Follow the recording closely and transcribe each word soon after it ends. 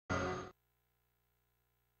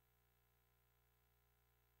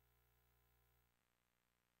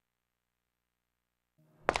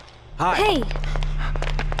Hi. Hey!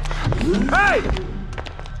 Hey!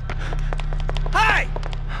 Hi!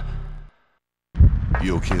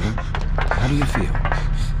 You okay then? How do you feel?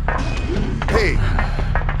 Hey!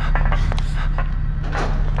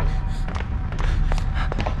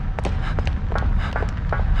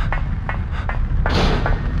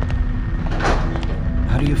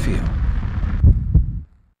 How do you feel?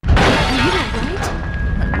 Are you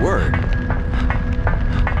alright? My word.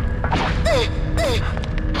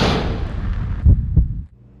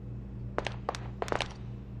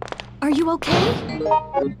 Are you okay?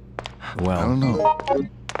 I Well, don't know.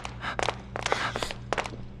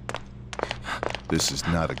 This is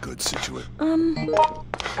not a good situation.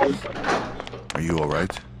 Are you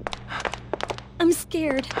alright? I'm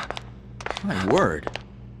scared. my word.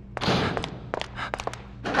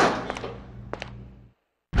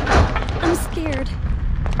 I'm scared.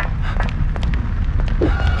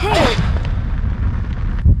 Hey!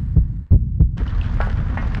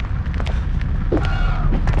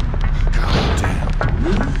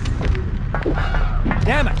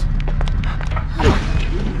 Damn it!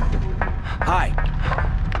 Hi.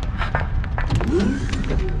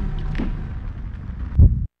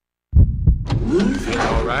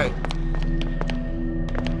 All right.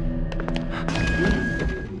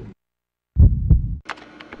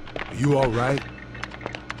 Are you all right?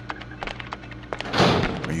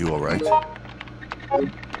 Are you all right?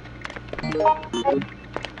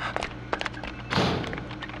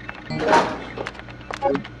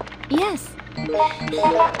 Yes.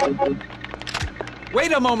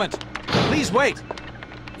 Wait a moment! Please wait!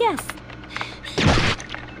 Yes.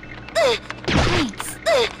 Thanks.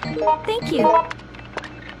 Thank you.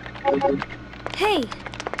 Hey.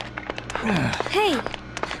 Hey.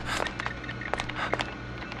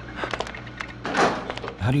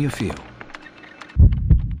 How do you feel?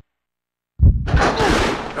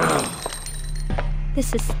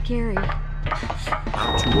 This is scary.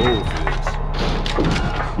 I'm too old for this.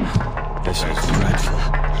 This is dreadful.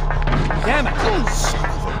 Damn it! Son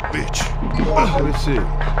of a bitch. Let me see.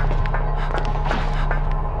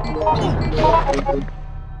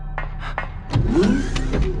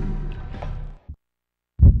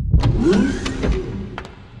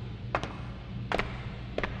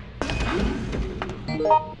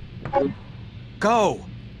 Go!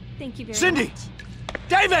 Thank you very Cindy! much.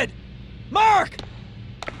 David! Mark!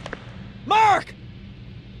 Mark!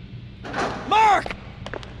 Mark!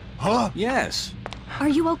 Huh? Yes. Are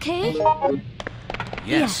you okay?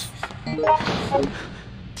 Yes.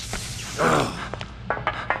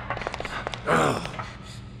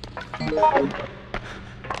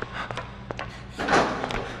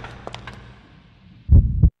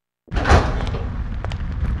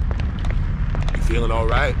 You feeling all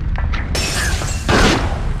right?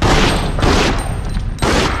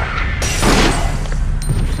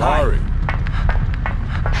 Sorry.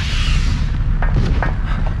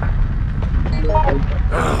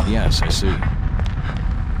 Yes, I see.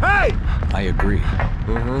 Hey! I agree.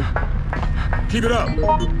 Mm-hmm. Keep it up.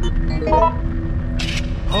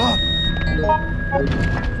 Huh?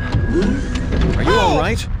 Are you all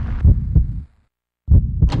right?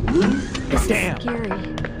 This Damn. is scary.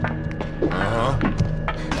 Uh-huh.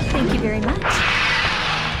 Thank you very much.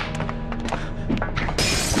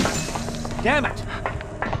 Damn it!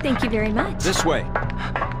 Thank you very much. This way.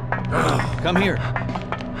 Come here.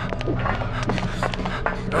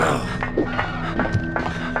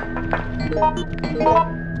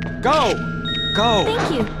 Go! Go!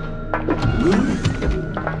 Thank you.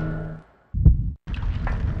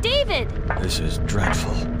 David! This is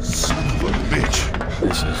dreadful. Son of a bitch.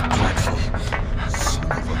 This is dreadful.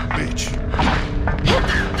 Son of a bitch.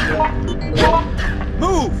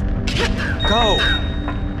 Move! Go!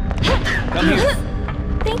 Come here.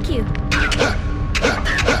 Thank you.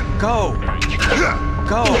 Go!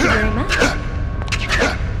 Go! Thank you very much.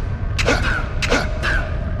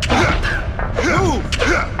 Move!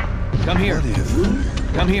 Come here.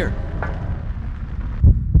 Come here.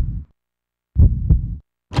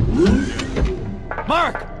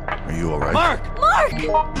 Mark! Are you all right? Mark!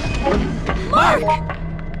 Mark!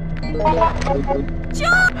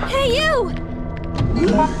 John! Hey, you!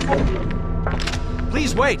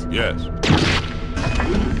 Please wait. Yes.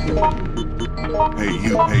 Hey,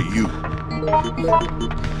 you. Hey, you.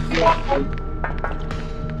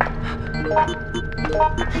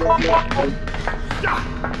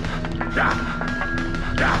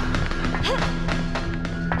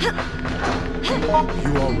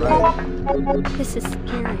 You all right? This is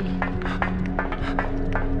scary.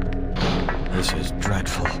 This is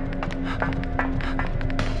dreadful.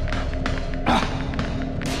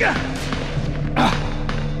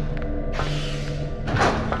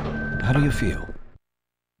 How do you feel?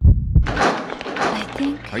 I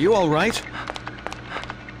think... Are you all right?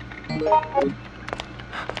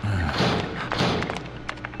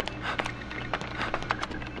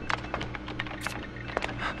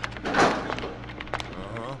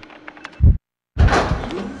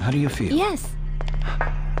 How do you feel? Yes.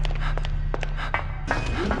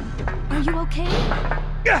 Are you okay?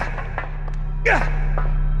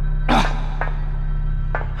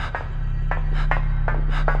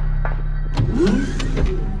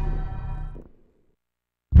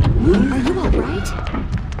 Are you all right?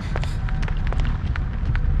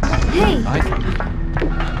 Hey!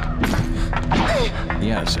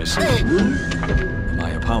 Yes, I see.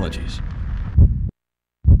 My apologies.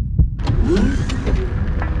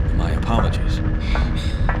 My apologies.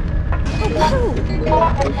 Oh,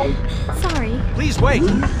 sorry. Please wait!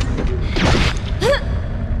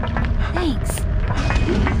 Thanks.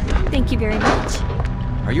 Thank you very much.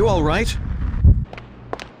 Are you all right?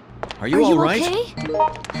 Are you all right? Okay?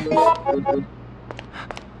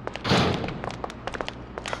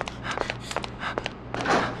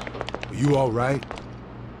 Are you all right?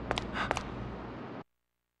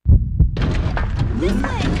 This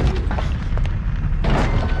way!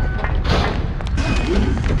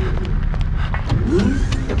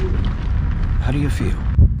 How do you feel?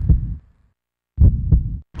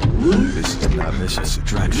 This is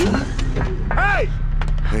dreadful. Hey!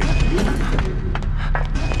 Hey,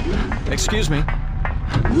 Excuse me.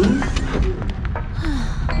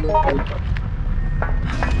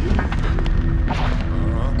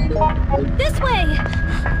 This way!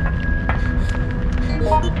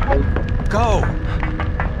 Go!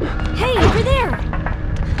 Hey, over there!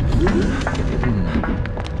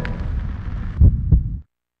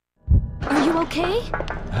 Are you okay?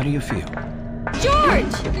 How do you feel?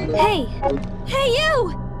 George! Hey! Hey,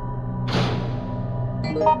 you!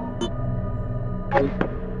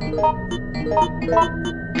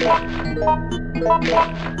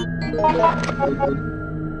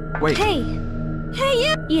 Wait. Hey! Hey,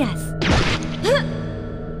 you! Yes.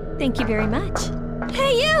 Thank you very much.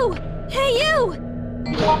 Hey, you! Hey, you!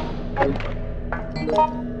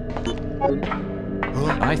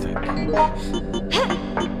 I think.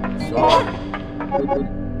 sorry.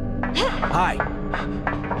 Hi.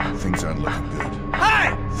 Things aren't looking good.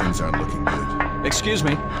 Hi! Things aren't looking good. Excuse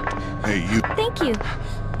me. Hey, you. Thank you.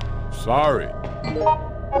 Sorry.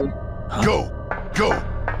 Go! Go!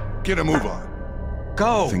 Get a move on.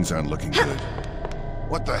 Go! Things aren't looking good.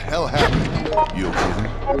 What the hell happened? You okay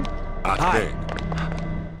there? Hi. think.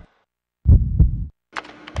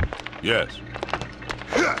 Yes.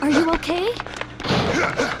 Are you okay?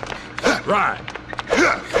 Right.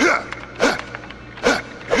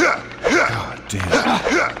 God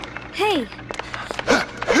damn. Hey!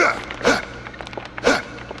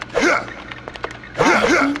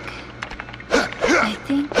 I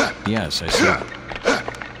think... Yes, I see.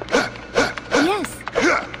 Yes.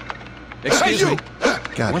 Excuse me.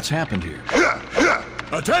 Got What's happened here?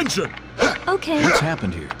 Attention! Okay. What's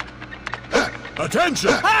happened here?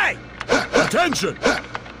 Attention! Hey! Attention!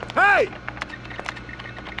 Hey!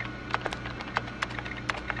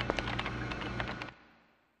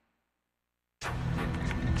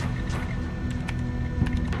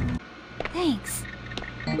 Thanks.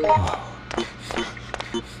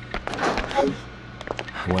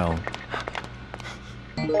 Well,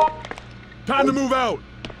 Time to move out!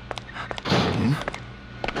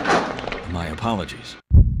 my apologies.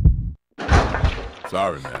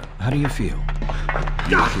 Sorry, man. How do you feel?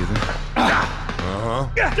 You okay there? Uh-huh.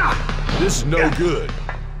 This is no good.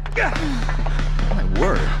 My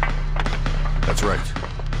word. That's right.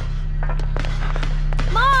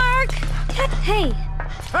 Mark! Hey!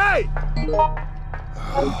 Hey!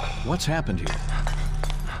 What's happened here?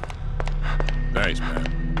 Thanks,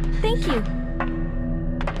 man. Thank you.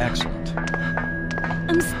 Excellent.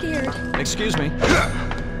 I'm scared. Excuse me.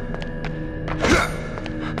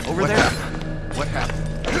 Over What there. happened? What happened?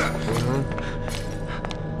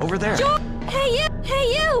 Over there. Hey, you! Hey,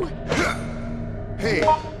 you! Hey!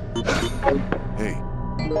 Hey!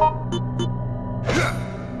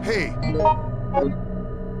 Hey!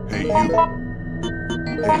 Hey, you!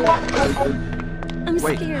 Hey! I'm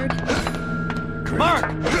Wait. scared. Great. Mark!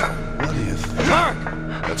 What if? Mark!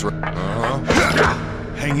 That's right. Uh-huh.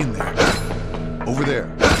 Hang in there. Over there.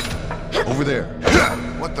 Over there.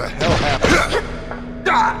 What the hell happened?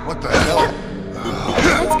 What the hell?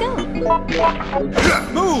 Let's go.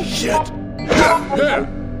 Move! Shit! Yeah!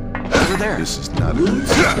 Over there. This is not a good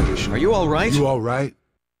situation. Are you all right? You all right?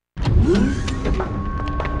 My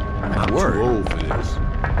Too word. old for this.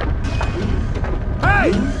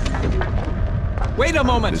 Hey! Wait a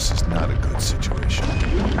moment! This is not a good situation.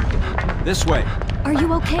 This way. Are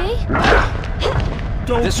you okay?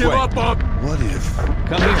 Don't this give way. Up, Bob! What if...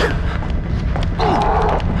 Come here.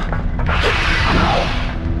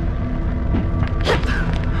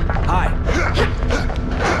 Hi.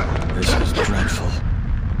 This is dreadful.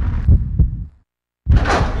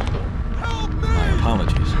 Help me! My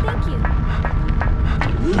apologies. Thank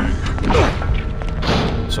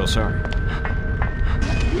you. So sorry.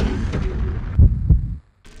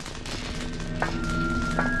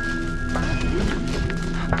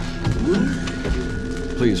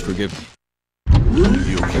 Please forgive me.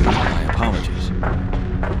 You okay? My apologies.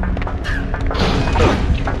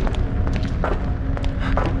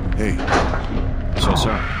 Hey, So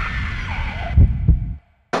sorry.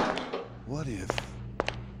 what if...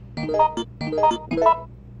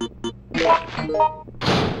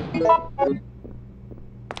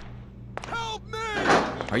 Help me!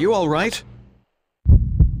 Are you all right?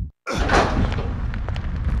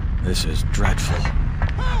 This is dreadful.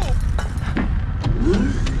 Help!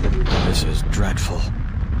 This is dreadful. How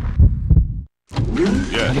do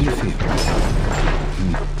Yeah. you feel?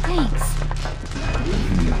 Thanks.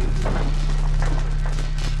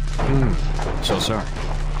 So sorry.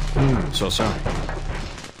 So sorry.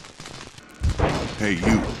 Hey,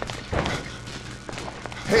 you.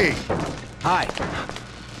 Hey! Hi.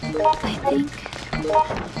 I think...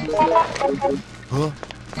 Huh?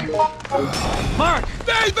 Mark!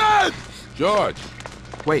 Nathan! George!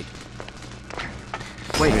 Wait.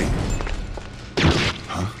 Wait. Hey.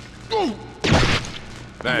 Huh?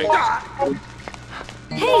 Thanks.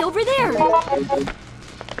 Hey, over there!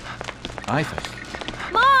 I think.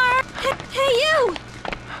 Mark! Hey, you!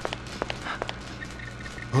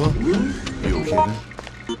 Huh? You okay then?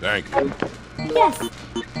 Thank you. Yes.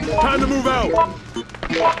 Time to move out!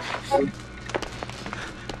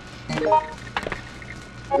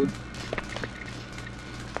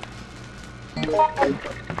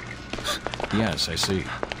 Yes, I see.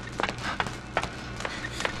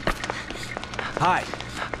 Hi.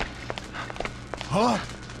 Huh?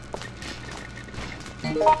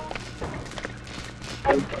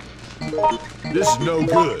 This is no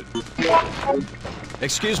good.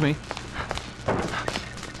 Excuse me.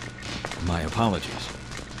 My apologies.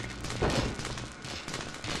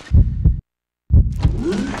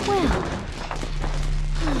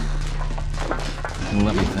 Well,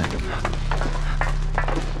 Let me think.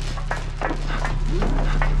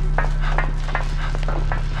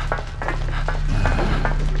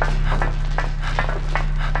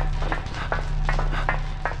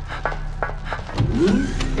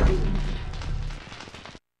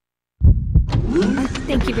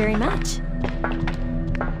 thank you very much.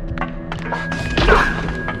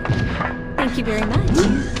 Thank you very much.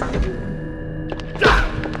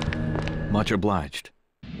 Much obliged.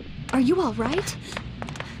 Are you all right?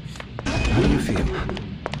 How do you feel?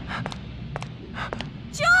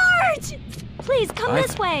 George! Please, come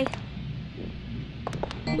this way.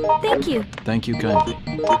 Thank you. Thank you kindly.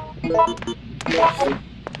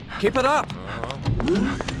 Keep it up!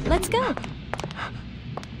 Let's go.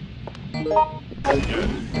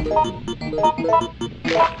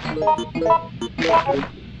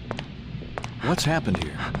 What's happened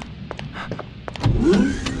here?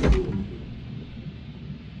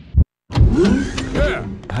 Yeah.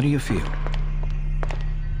 How do you feel?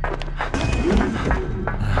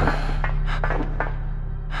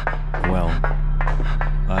 Well,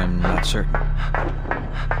 I'm not certain.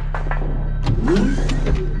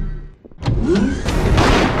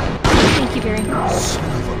 Thank you very much. Son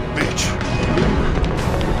of a bitch.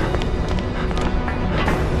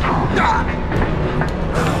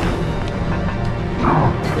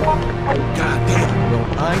 God damn. Well,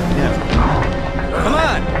 I never. Come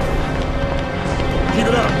on! Keep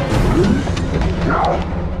it up.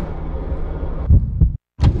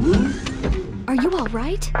 Are you all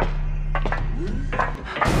right?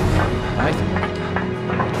 I think.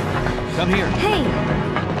 Come here. Hey!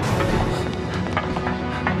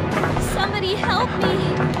 Somebody help me!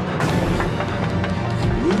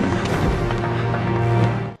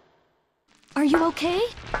 Are you okay?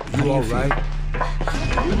 You all right?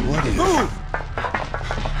 What is... Move!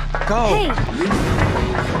 Go! Hey!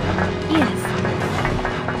 Yes.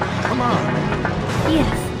 Come on!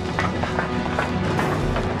 Yes.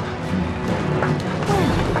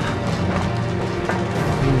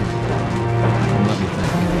 Well, Let me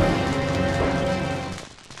think.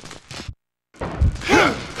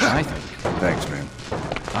 I think. Thanks, man.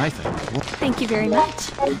 I think. thank you very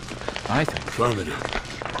much. I think.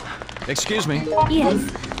 Affirmative. Excuse me. Yes.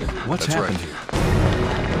 What's That's happened right. here?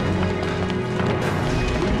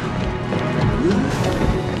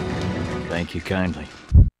 Thank you kindly.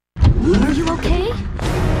 Are you okay?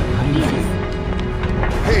 Yes.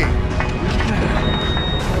 Hey!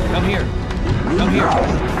 Come here. Come here.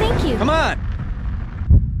 Thank you. Come on!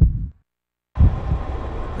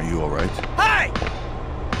 Are you alright? Hi!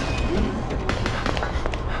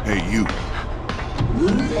 Hey, you.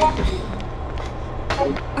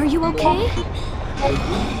 Are you okay?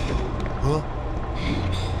 Huh?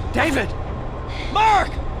 David! Mark!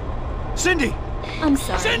 Cindy! I'm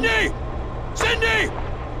sorry. Cindy! Cindy!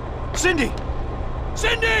 Cindy!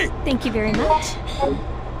 Cindy! Thank you very much.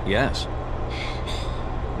 Yes.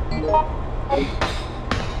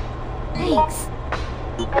 Thanks.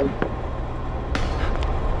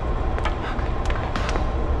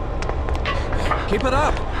 Keep it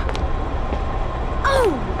up!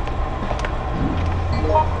 Oh!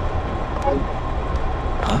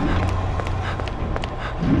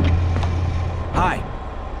 Hi.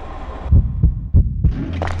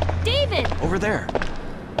 David! Over there.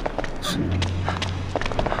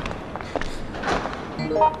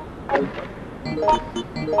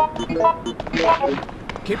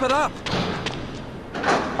 Keep it up!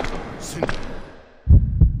 Cindy.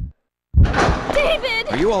 David!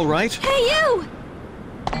 Are you all right? Hey, you!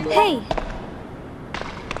 Hey.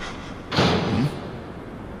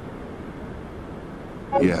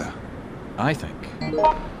 Yeah. I think.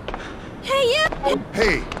 Hey, you!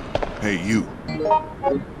 Hey! Hey, you.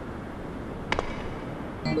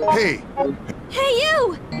 Hey! Hey,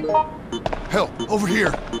 you! Help! Over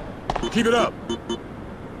here! Keep it up!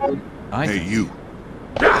 I Hey, think. you.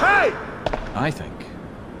 Hey! I think.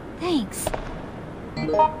 Thanks.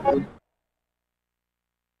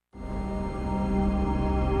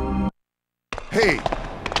 Hey!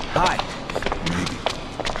 Hi. Maybe.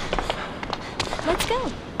 Let's go.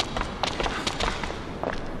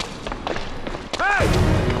 Hey!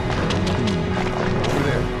 Over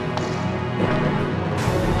there.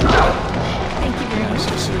 Thank you very Yes,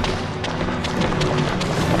 much. I see.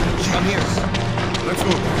 Come here. Let's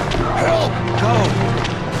move. Help! Go!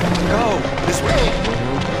 Go! This way.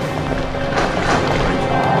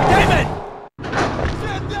 David!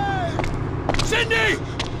 Cindy!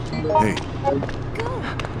 Hey. Go.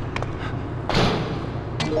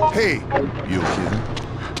 Hey! You okay?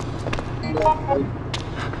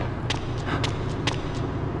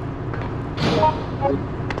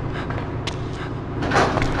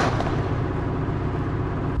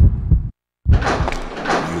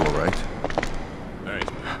 You alright?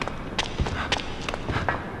 Thanks, man.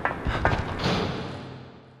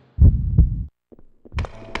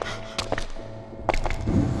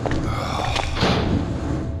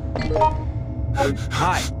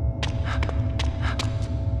 Hi.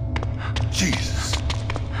 Jesus.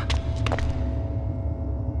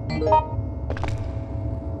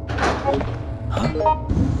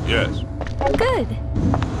 Yes. Good.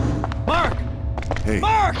 Mark! Hey.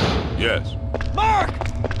 Mark! Yes. Mark!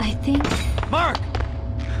 I think... Mark!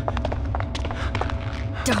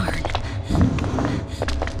 Darn.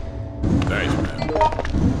 Thanks, man.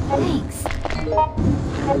 Thanks.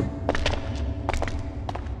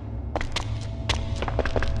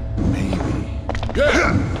 Maybe.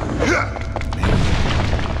 Yeah! Maybe.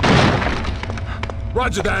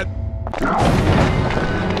 Roger that.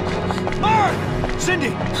 Mark! Cindy!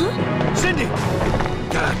 Huh? Cindy!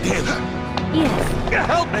 God damn it. Yes.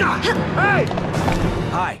 Help me! Hey!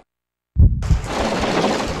 Hi.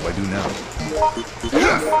 What do I do now?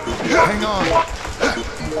 Hang on.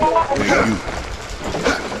 Hey, you.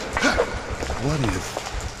 What if...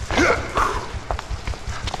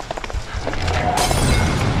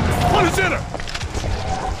 What is in her?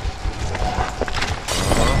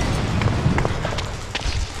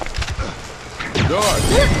 George.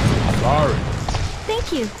 Sorry. Thank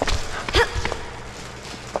you.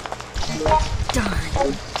 Darn.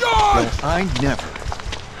 Well, I never.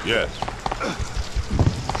 Yes.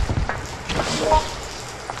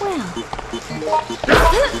 Well.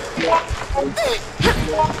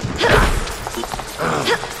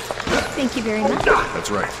 Thank you very much.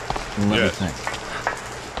 That's right. Let me Yes. think.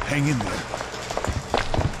 Hang in there.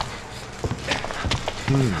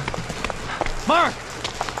 Mark!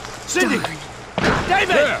 Cindy! Darn.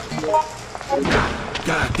 David!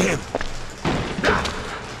 God damn it.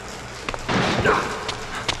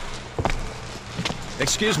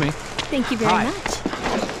 Excuse me. Thank you very Hi. much.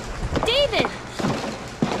 David!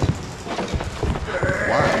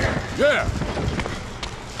 Why? Yeah.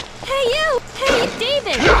 Hey, you! Hey,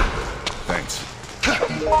 David! Thanks.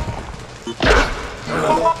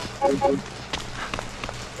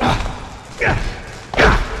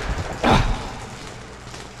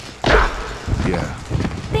 Yeah.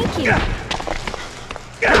 Thank you.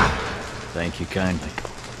 you kindly.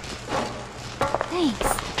 Thanks.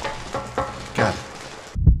 Got it.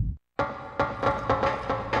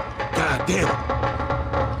 God damn it.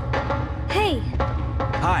 Hey,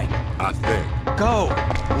 Hi. I think. Go.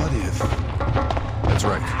 What if? That's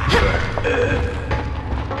right.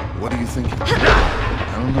 What are you thinking? I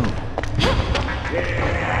don't know.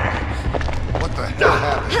 What the hell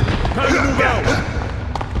happened? Time to move out.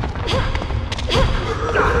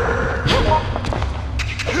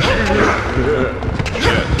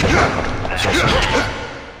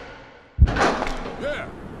 Yeah.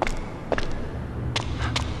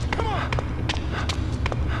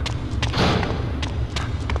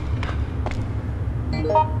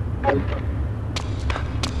 Come on.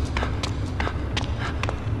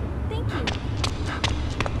 thank you.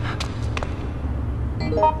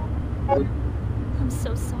 I'm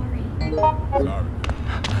so sorry. Sorry.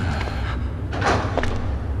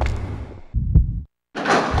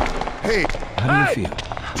 Hey, How do you feel?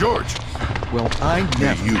 George. Well, I Hey,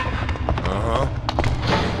 never. you. Uh-huh.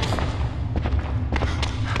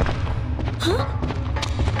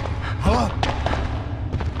 Huh?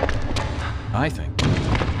 I think.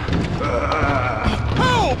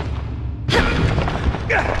 Help!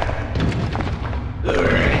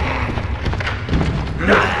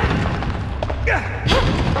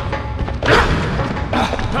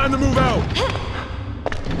 Time to move out.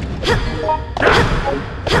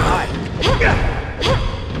 Hi.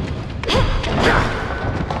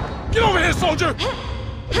 Get over here, soldier!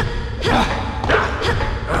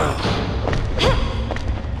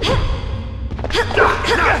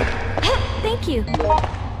 Thank you.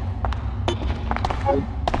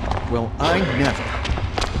 Well, I never.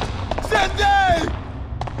 Cindy!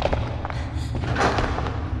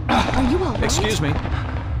 Are you all right? Excuse me.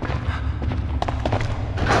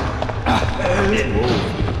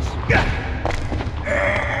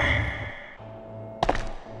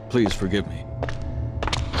 Please forgive me.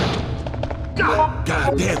 God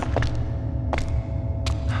damn it!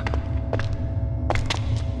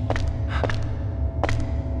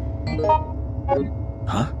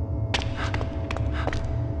 Huh?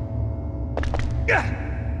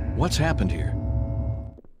 What's happened here?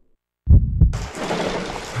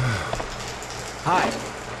 Hi.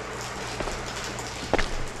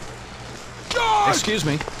 George! Excuse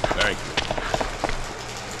me. Thank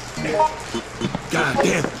you. God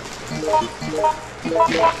damn it!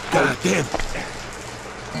 God damn it!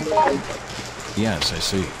 Yes, I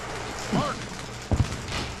see. Mark!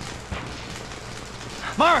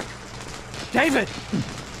 Mark! David!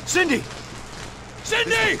 Cindy!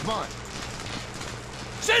 Cindy! Come on!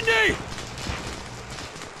 Cindy!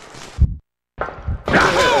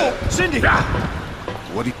 Cindy!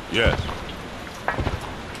 What do you... Yes.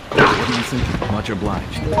 What are you thinking? Much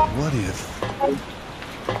obliged. What if...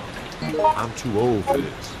 I'm too old for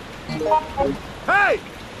this. Hey!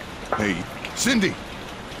 Hey, Cindy!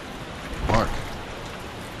 Mark.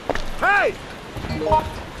 Hey!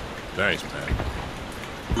 Thanks, man.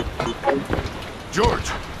 George!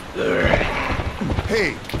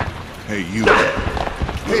 Hey! Hey, you.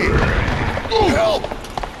 Hey! Help!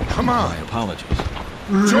 Come on! My apologies.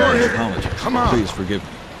 George! My apologies. Come on! Please forgive me.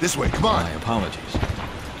 This way, come on! My apologies.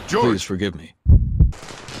 George! Please forgive me.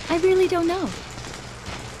 I really don't know.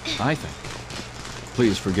 I think.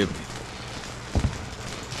 Please forgive me.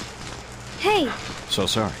 Hey, So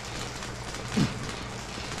sorry.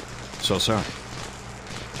 So sorry.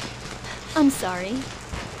 I'm sorry.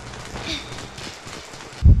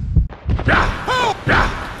 Help!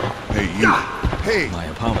 Hey, you. Hey! My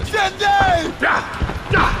apologies. Cindy!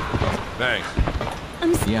 Thanks.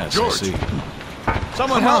 I'm s Yes, George. I see.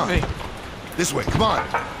 Someone Come help on. me. This way, come on!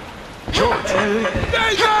 George!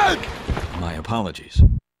 Nathan! My apologies.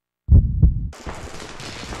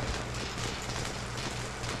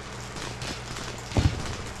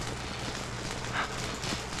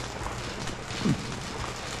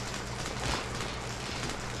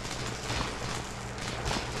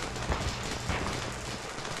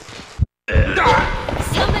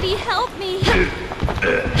 Somebody help me!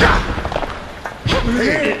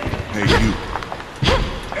 Hey! Hey, you.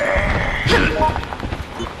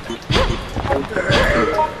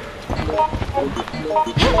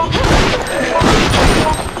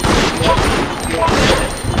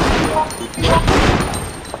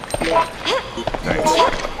 Thanks.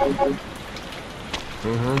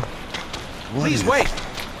 What Please if- wait.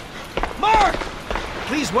 Mark!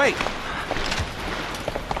 Please wait.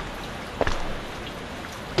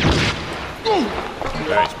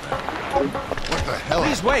 Thanks, man. What the hell?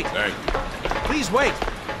 Please wait. Thank you. Please wait.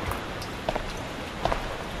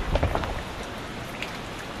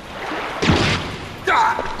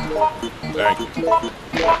 Thank you.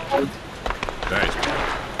 Thank you.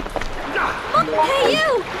 Hey, you!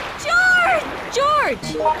 George! George!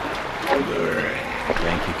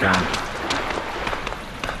 Thank you, Con.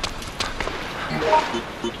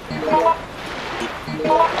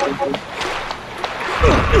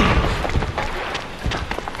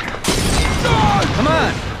 Come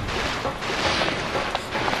on!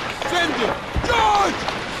 Send him! George!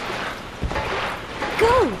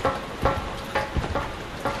 Go!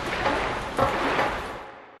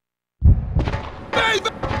 Baby!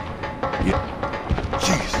 Yeah.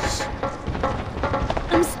 Jesus.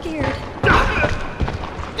 I'm scared.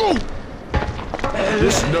 Go!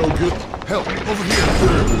 This is no good. Help! Over here!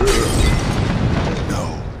 No.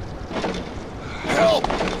 Help!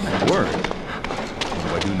 My word. What do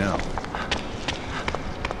I do now?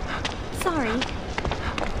 Sorry.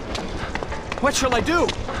 What shall I do?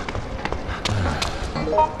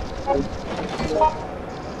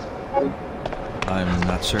 I'm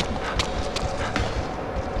not certain.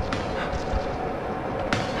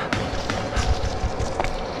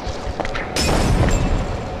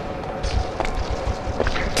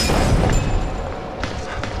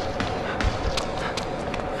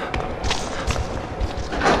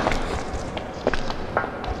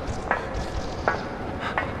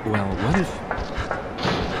 Well, what if...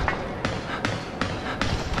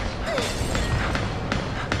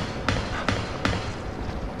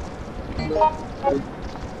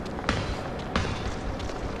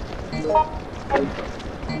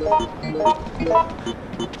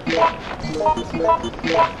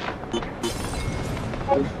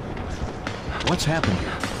 What's happened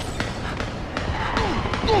here?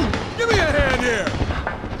 Give me a hand here!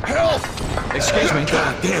 Help! Excuse me.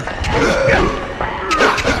 God damn it.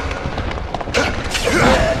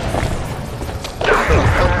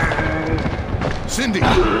 Cindy!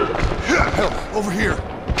 Help! Over here!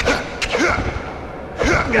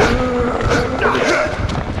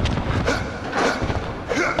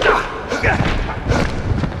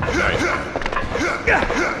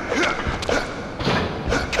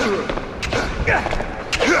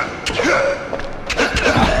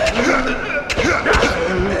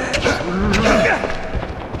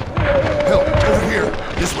 Help! Over here!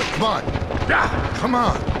 This way! Come on! Come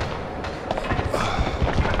on!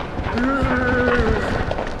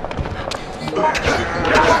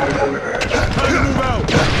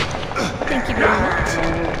 Thank you very much.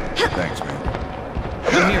 Thanks, man.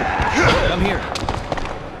 Come here. Come here.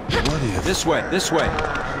 What if... This way. This way.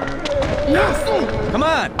 Yes. Come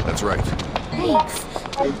on. That's right. Thanks.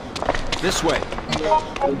 This way.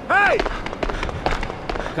 Hey!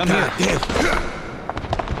 Come God here.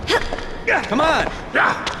 damn! Come on.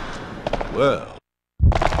 Well...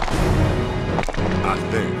 Not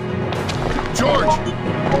there. George!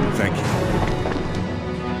 Thank you.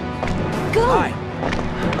 Go! Hi.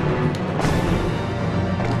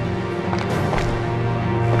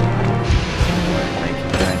 Thank you,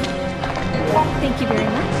 Ken. Thank you very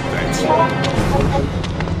much. Thanks.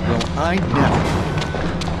 Well, I never...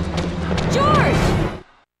 George!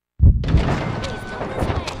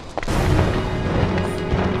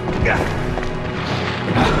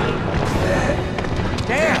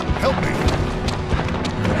 Damn! Help me!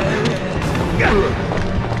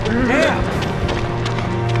 Damn!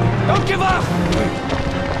 Don't give up!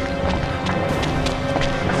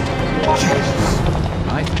 Jesus!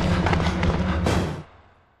 I...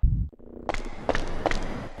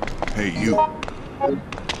 Hey, you.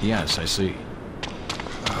 Yes, I see.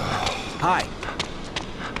 Hi.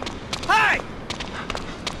 Hi!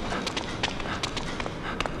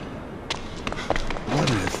 What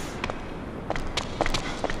if...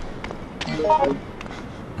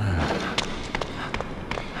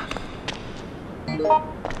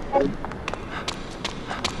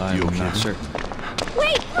 I'm You okay? not certain.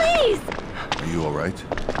 Wait, please! Are you all right?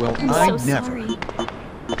 Well, I'm I so never... sorry.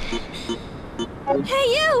 Hey,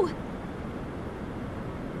 you!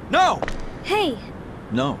 No! Hey,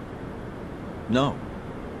 No. No.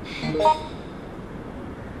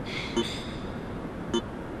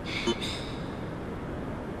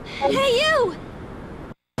 hey, you!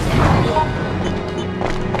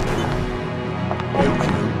 You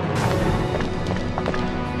okay?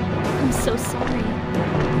 I'm so sorry.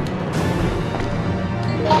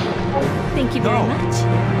 Thank you very No. much.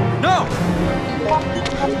 No!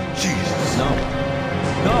 Jesus! No.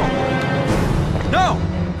 No! No!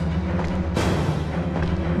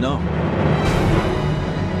 No.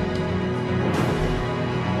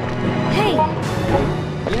 Hey,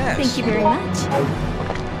 Yes. thank you very much.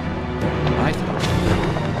 I thought...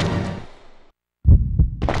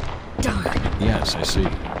 Darn. Yes, I see.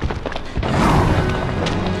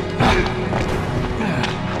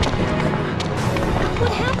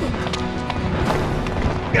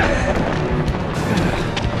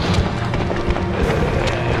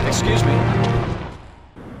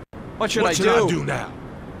 What should What I should do? I do now?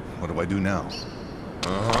 What do I do now?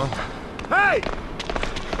 Hey!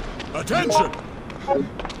 Attention!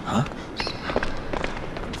 Huh?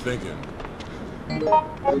 I'm thinking.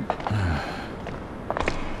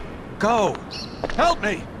 Go! Help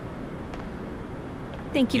me!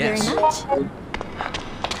 Thank you Yes. very much.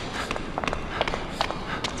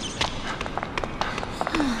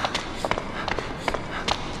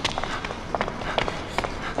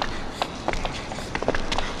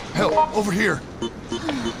 Help! Over here!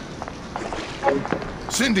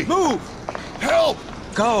 Cindy! Move! Help!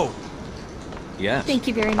 Go! Yes. Thank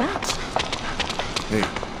you very much. Hey.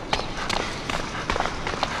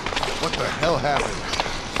 What the hell happened?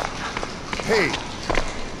 Hey!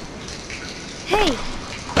 Hey,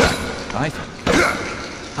 I think.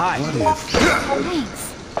 Hi. What if...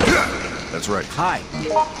 thanks. That's right. Hi.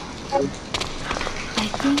 I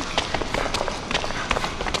think.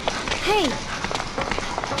 Hey,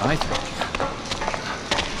 I think.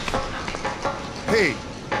 Hey!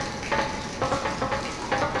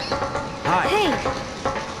 Hi. hey,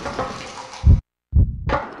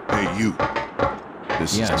 Hey, you.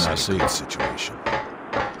 This Yes, is I not see. a good situation.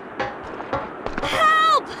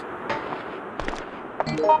 help!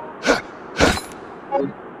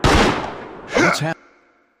 What's happening?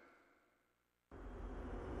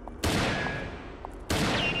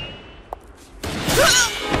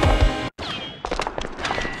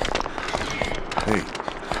 Hey,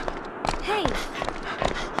 Hey,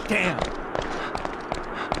 Damn.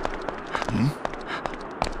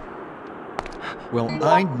 Well,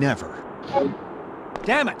 I never.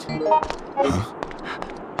 Damn it!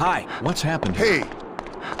 Hi. What's happened? hey!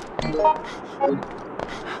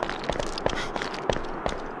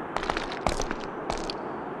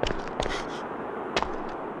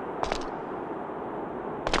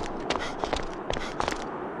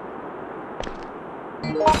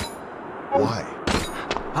 Why?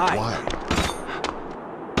 Hi. Why?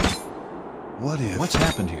 What if... What's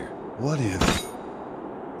happened here? What if...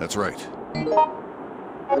 That's right.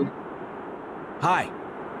 Hi.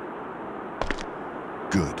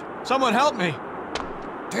 Good. Someone help me!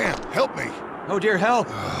 Damn, help me! Oh dear, help!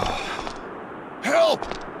 Help!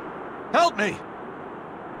 Help me!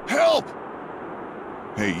 Help!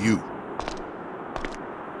 Hey, you.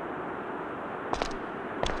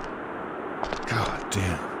 God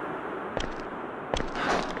damn.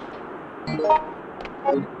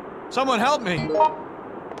 Someone help me!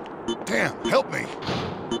 Damn, help me!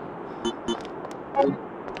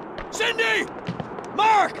 Cindy!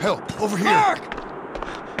 Mark! Help, over here! Mark!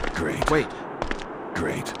 Great, Wait,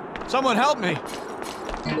 great. someone help me!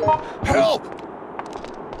 Help!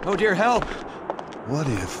 Oh dear, help! What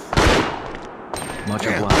if... Much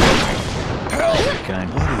Damn. obliged. Help!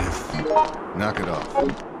 Kind. What if... Knock it off.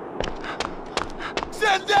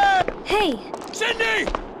 Cindy! hey,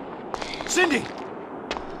 Cindy! Cindy!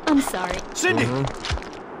 I'm sorry. Cindy!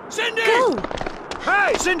 Cindy! Go!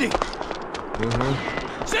 Hey, Cindy!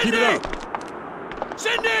 Cindy! Keep it up!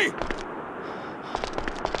 Cindy!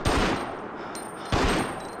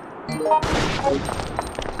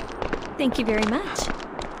 Thank you very much.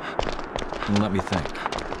 Let me think.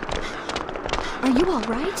 Are you all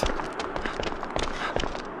right?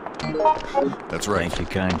 That's right. Thank you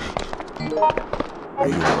kindly. Are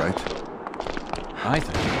you alright? I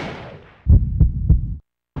think.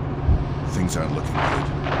 Things aren't looking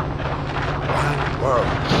good.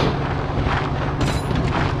 Whoa.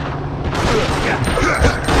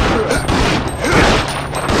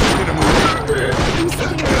 Get him moving. I'm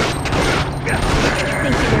scared.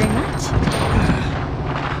 Thank you very much.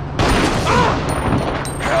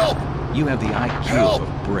 Help! You have the IQ Help! of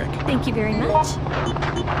a brick. Thank you very much.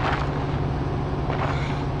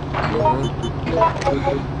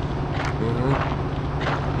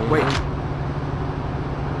 Wait.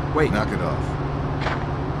 Wait. Knock it off.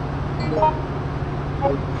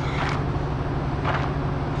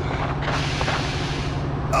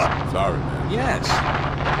 Sorry, man. Yes.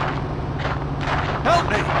 Help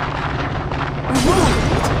me! Are you all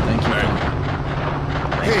right? Thank you.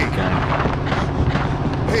 Hey. Thank you kindly.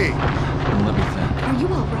 Hey! Let me think. Are you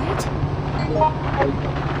all right?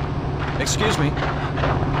 Excuse me.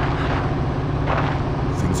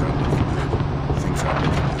 Things aren't looking good. Things aren't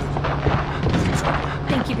looking good. Things aren't looking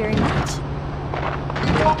Thank you very much.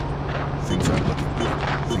 Things aren't looking good.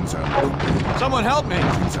 Things aren't looking good. Someone help me!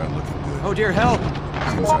 Things aren't looking good. Oh dear, help!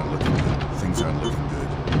 Things aren't looking good. Things aren't looking good.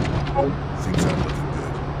 Things aren't looking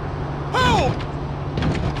good. Help!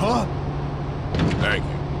 Huh? Thank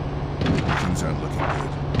you. Things aren't looking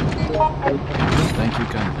good. Thank you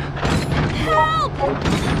kindly. Help!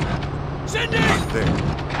 Cindy!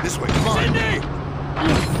 There. This way, come on. Cindy!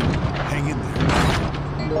 Yes. Hang in there.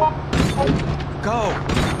 Go!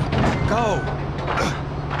 Go!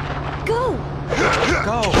 Go!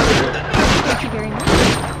 Go! Thank you very much.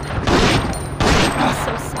 I'm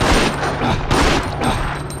so sorry.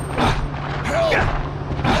 Help!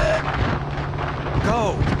 Go!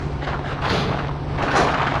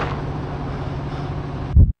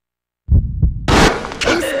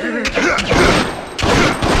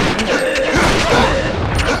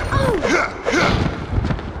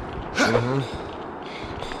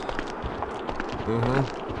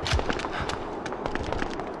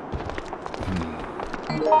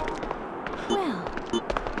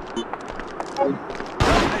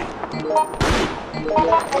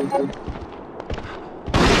 Well,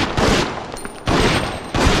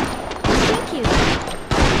 thank you.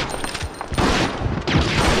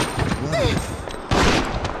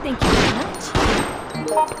 Thank you very much.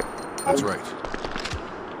 That's right.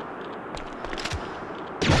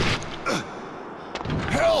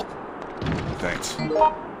 Help! Thanks.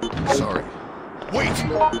 Sorry. Wait!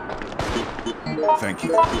 Thank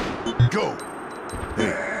you. Go!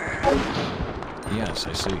 Hey, Yes,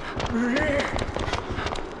 I see.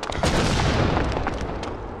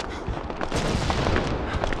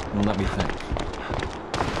 Well, let me think.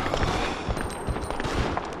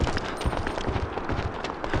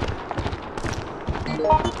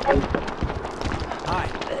 Hi.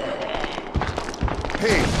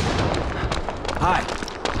 hey! Hi.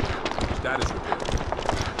 Status report.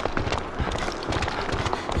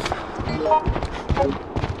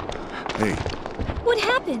 Hey, What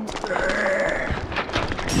happened?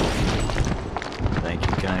 Thank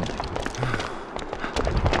you kindly.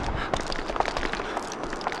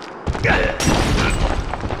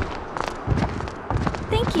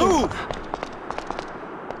 Thank you. Move!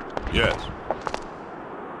 Yes.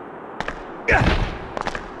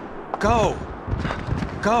 Go!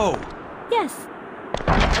 Go! Yes.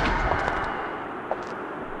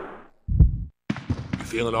 You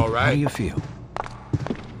feeling all How do right? you feel?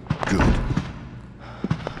 good.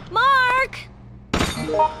 Mark!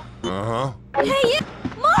 Uh-huh. Hey, you!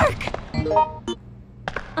 Mark!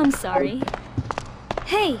 I'm sorry.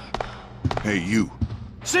 Hey, Hey, you.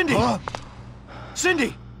 Cindy! Huh?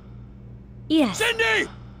 Cindy! yes. Cindy!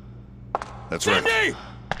 That's right. Cindy!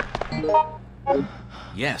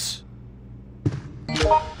 Yes.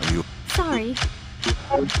 Are you? Sorry.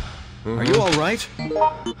 Are you all right?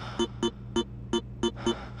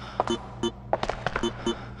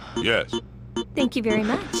 Yes. Thank you very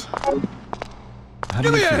much. How do Give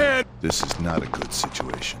you me a feel? hand! This is not a good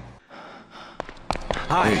situation.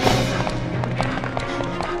 Hi. Hey,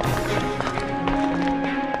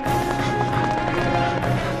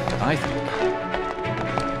 I think.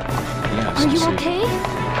 Yes, Are I you see. okay?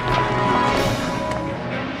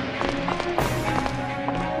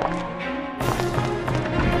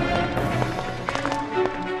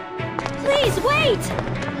 Please wait!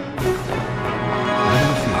 How do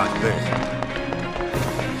you feel? not there.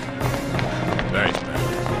 Thanks, man.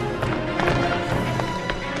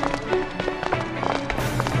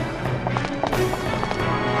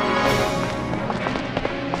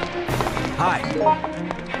 Hi.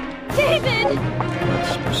 David!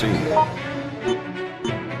 Let's proceed.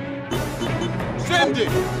 Cindy!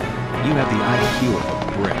 You have the IQ of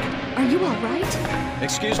a brick. Are you all right?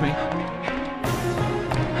 Excuse me.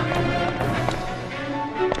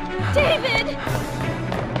 David!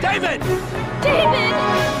 David! David!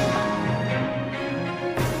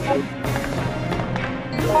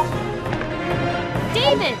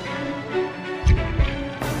 David!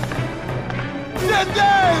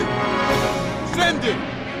 Cindy! Cindy!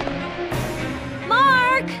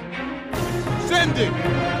 Mark! Cindy!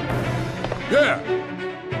 Yeah.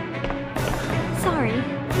 Sorry.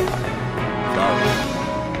 Sorry.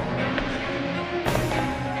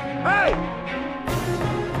 Hey!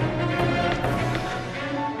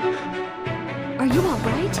 Are you all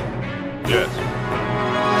right? Yes.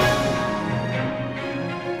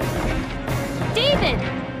 David!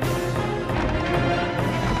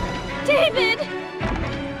 David!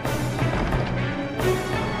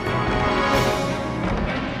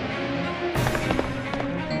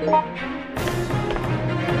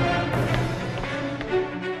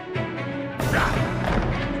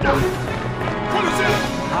 Put us in!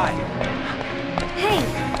 Hi. Hey,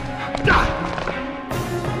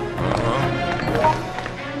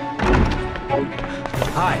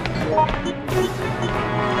 Hi.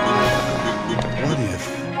 What if?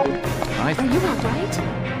 I are you all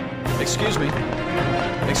right? Excuse me.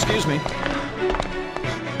 Excuse me.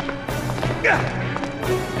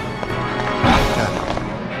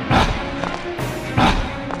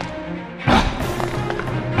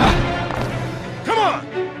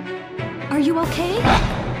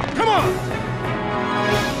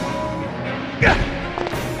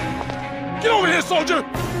 soldier!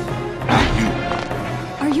 You.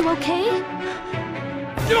 Are you okay?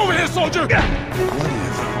 Get over here, soldier! What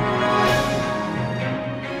if...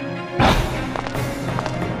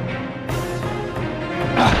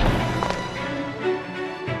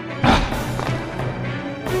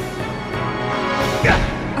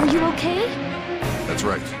 Are you okay? That's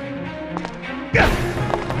right.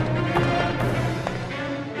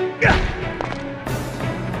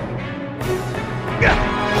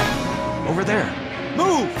 Over there.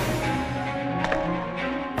 Move!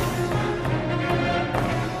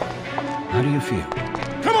 How do you feel?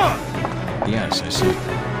 Come on! Yes, I see.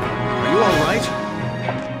 Are you all right?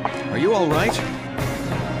 Are you all right?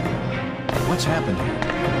 What's happened here?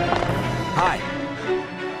 Hi.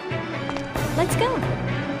 Let's go.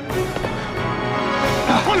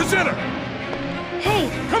 Put us in her! Hey,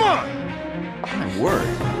 Come on! My word.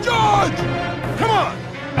 George! Come on!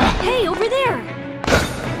 hey, over there.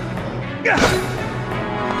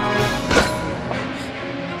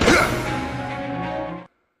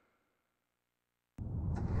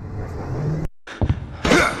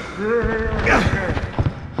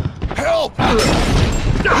 Help!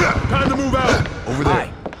 Time to move out! Over there.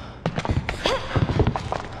 Hi.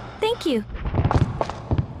 Thank you.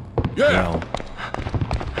 Yeah! Well.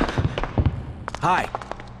 Hi.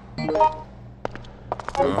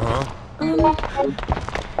 Uh-huh.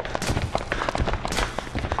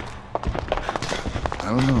 I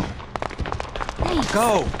don't know. Thanks.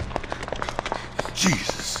 Go!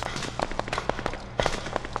 Jesus.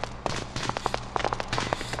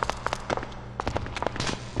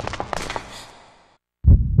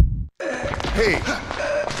 Hey!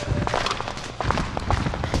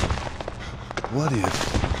 What if...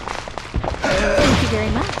 Thank you very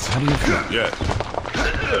much. How do you feel? Yes.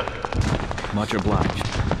 Much obliged.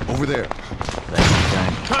 Over there. Thank you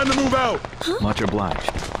kindly. Time to move out! Much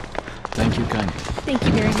obliged. Thank you kindly. Thank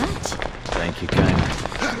you very much. Thank you kindly.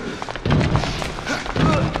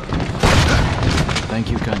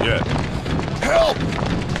 Thank you kindly. Yes. Help!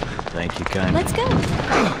 Thank you kindly. Let's go.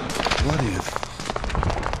 What if...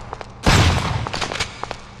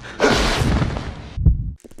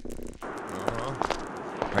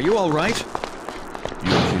 Are you all right?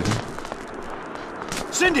 You okay?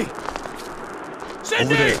 Cindy!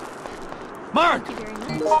 Cindy! Over there. Mark! Thank you very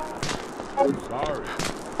much. Sorry.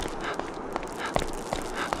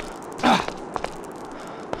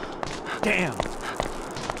 Damn!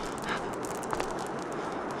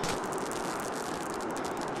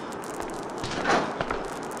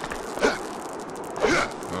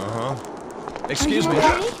 Uh-huh. Excuse Are me. you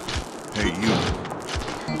okay? Hey, you.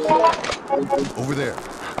 Over there.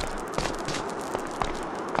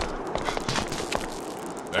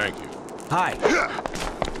 Thank you. Hi.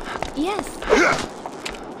 Yes.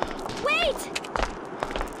 Wait!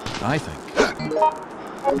 I think.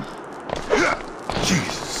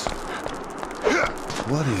 Jesus.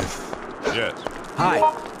 What if... Yes. Hi.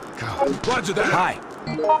 God, Roger that! Hi.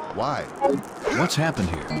 why? What's happened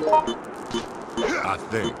here? I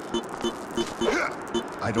think.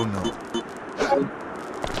 I don't know.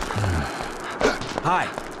 Hi.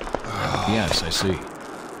 Yes, I see.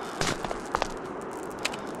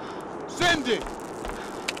 Send it!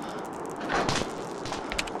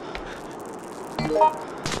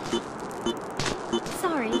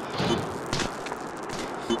 Sorry.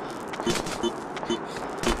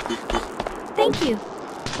 Thank you.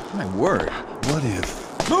 My word. What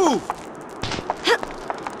if... Move!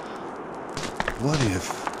 What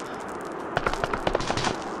if...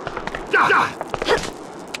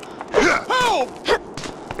 Help!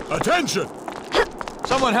 Attention!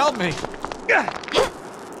 Someone help me!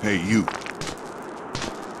 Hey, you.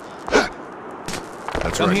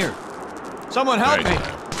 That's Come right. here. Someone help me!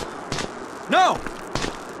 Thanks, No!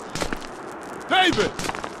 David!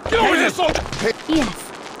 Get over here, soldier! Yes.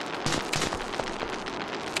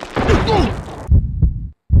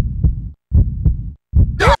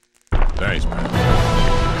 Thanks, man.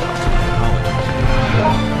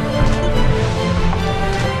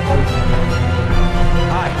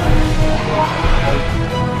 Hi.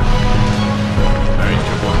 Thanks,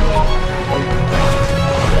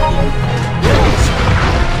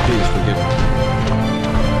 Please forgive me.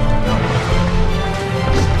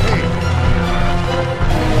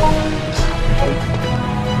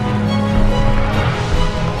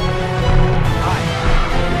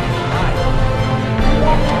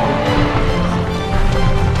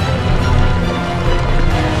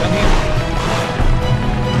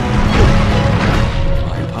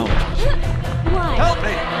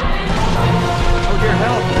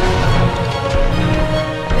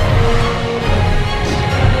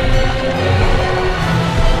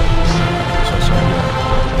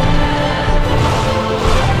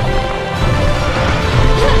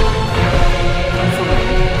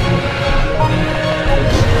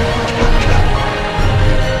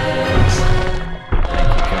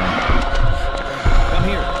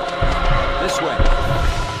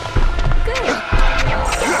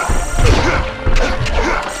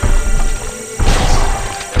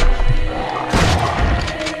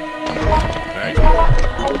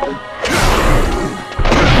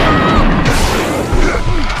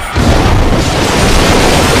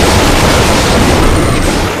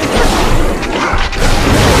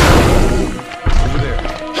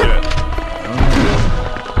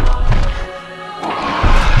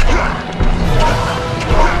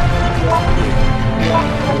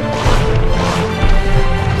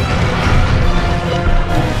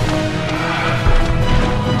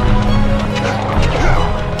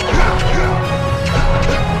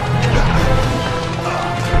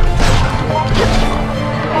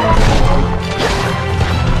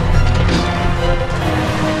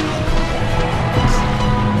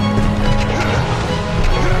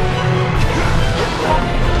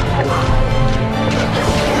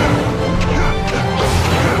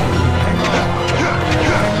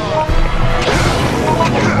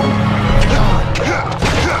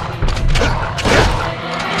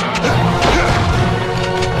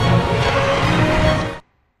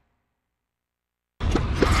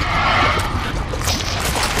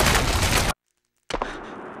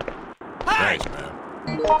 Thanks, man.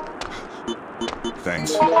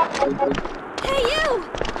 Thanks. Hey, you!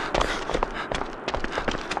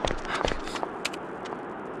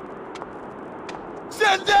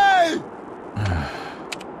 Cindy!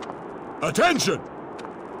 Attention!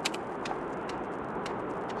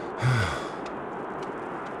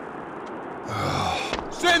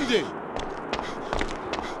 Cindy!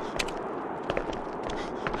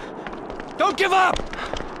 Don't give up!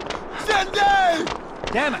 Cindy!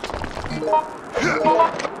 Damn it!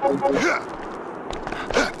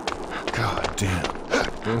 God damn.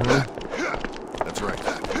 That's right.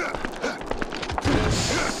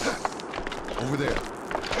 Over there.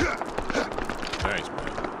 Thanks,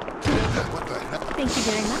 man. What the hell? Thank you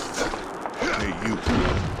very much. Hey, you.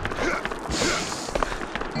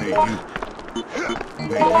 Hey, you.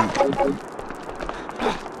 Hey, you.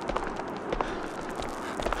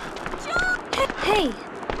 Hey!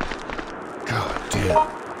 God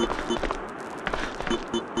damn.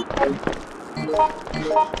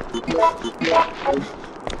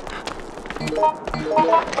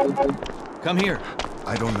 Come here.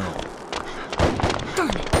 I don't know. Darn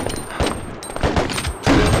it!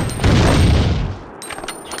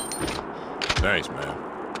 Thanks, man.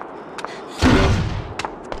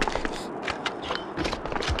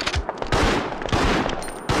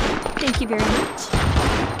 Thank you very much.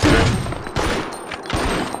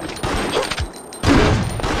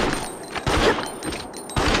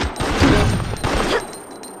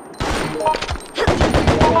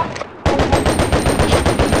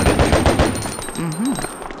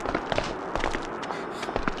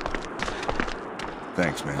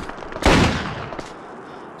 Thanks, man.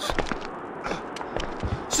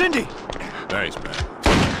 Cindy! Thanks, man.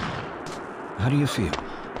 How do you feel?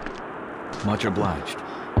 Much obliged.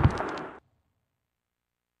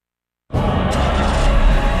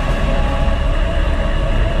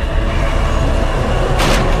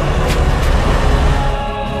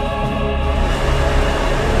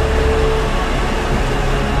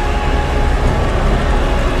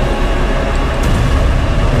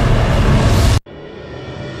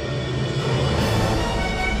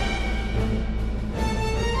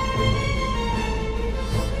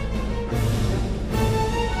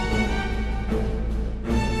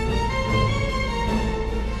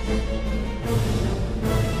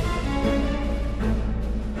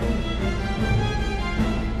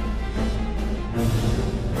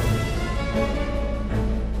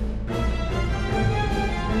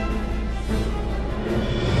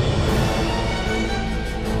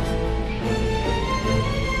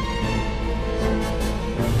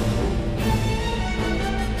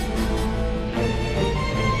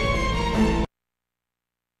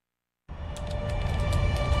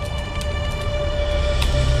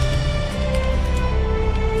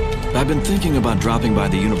 I've been thinking about dropping by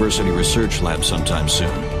the university research lab sometime soon.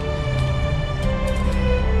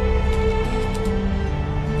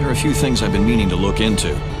 There are a few things I've been meaning to look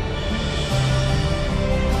into.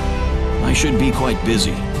 I should be quite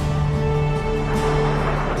busy.